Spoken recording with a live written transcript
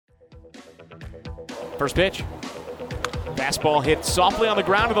First pitch. Fastball hit softly on the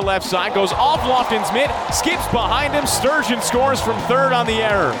ground to the left side, goes off Lofton's mitt, skips behind him. Sturgeon scores from third on the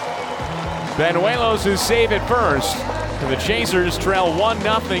error. Banuelos is safe at first, and the Chasers trail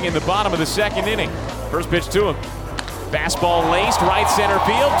 1-0 in the bottom of the second inning. First pitch to him. Fastball laced right center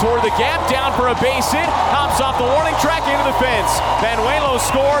field, toward the gap, down for a base hit, hops off the warning track into the fence. Banuelos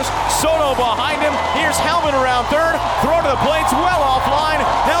scores, Soto behind him. Here's Hellman around third, throw to the plate's well offline.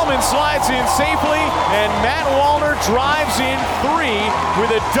 Hellman slides in safely, and Matt Wallner drives in 3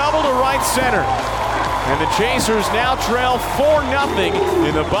 with a double to right center. And the Chasers now trail 4-0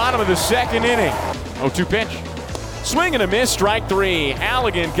 in the bottom of the second inning. 0-2 pitch. Swing and a miss, strike 3.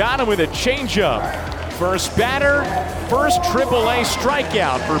 Halligan got him with a changeup. First batter, first AAA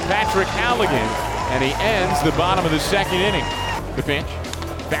strikeout for Patrick Halligan, and he ends the bottom of the second inning. The pitch.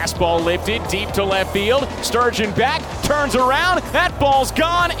 Fastball lifted deep to left field. Sturgeon back, turns around. That ball's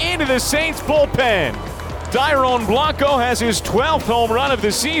gone into the Saints bullpen. Dairon Blanco has his 12th home run of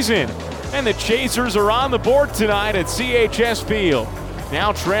the season, and the Chasers are on the board tonight at CHS Field.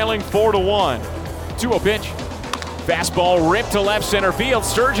 Now trailing 4-1. 2-0 pitch. Fastball ripped to left center field.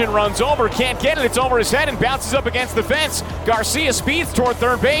 Sturgeon runs over, can't get it. It's over his head and bounces up against the fence. Garcia speeds toward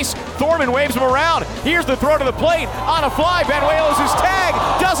third base. Thorman waves him around. Here's the throw to the plate. On a fly, Banuelos'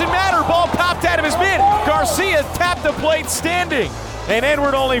 tag. Doesn't matter. Ball popped out of his mitt. Garcia tapped the plate standing. And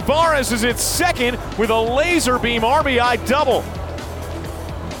Edward Olivares is at second with a laser beam RBI double.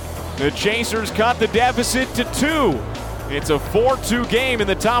 The Chasers cut the deficit to 2. It's a 4-2 game in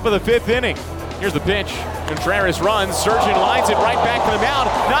the top of the 5th inning. Here's the pitch. Contreras runs. Sturgeon lines it right back to the mound.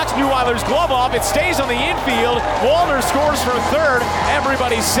 Knocks Neuweiler's glove off. It stays on the infield. Wallner scores for third.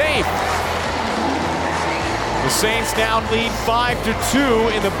 Everybody's safe. The Saints now lead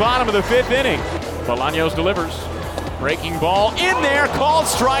 5-2 in the bottom of the 5th inning. Bolaños delivers. Breaking ball in there. Called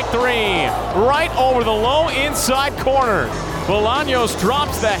strike 3. Right over the low inside corner. Bolaños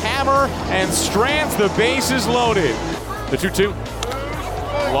drops the hammer and strands the bases loaded. The 2-2.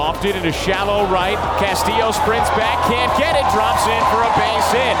 Lofted into shallow right. Castillo sprints back, can't get it, drops in for a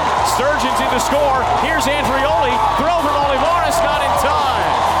base hit. Sturgeon's in to score. Here's Andrioli. Throw from Olivares, not in time.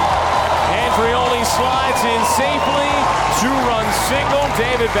 Andrioli slides in safely. 2-run single,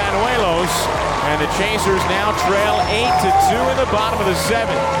 David Banuelos. And the Chasers now trail 8-2 in the bottom of the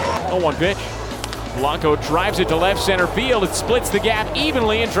 7th. 0-1 pitch. Blanco drives it to left center field. It splits the gap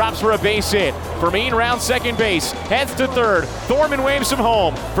evenly and drops for a base hit. Fermin rounds second base, heads to third. Thorman waves him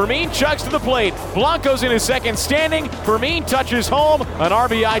home. Fermin chugs to the plate. Blanco's in his second standing. Fermin touches home. An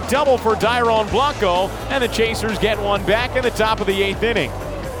RBI double for Dairon Blanco, and the Chasers get one back in the top of the 8th inning.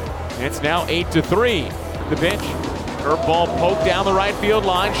 It's now 8-3. The pitch. Curveball poked down the right field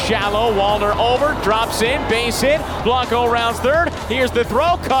line. Shallow. Wallner over. Drops in. Base hit. Blanco rounds third. Here's the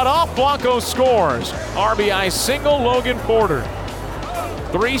throw. Cut off. Blanco scores. RBI single. Logan Porter.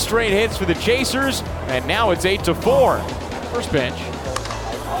 3 straight hits for the Chasers, and now it's 8-4. First pitch.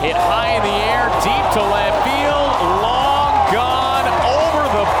 Hit high in the air. Deep to left field. Long gone over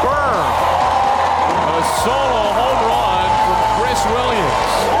the berm. A solo home run from Chris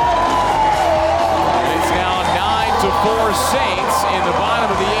Williams. It's now 9-4 Saints in the bottom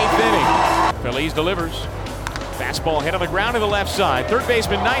of the 8th inning. Feliz delivers. Fastball hit on the ground to the left side. Third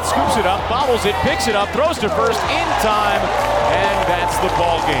baseman Knight scoops it up, bobbles it, picks it up, throws to first in time, and that's the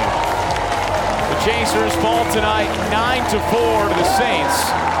ball game. The Chasers fall tonight 9-4 to the Saints,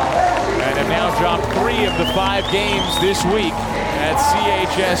 and have now dropped 3 of the 5 games this week at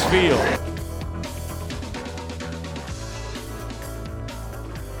CHS Field.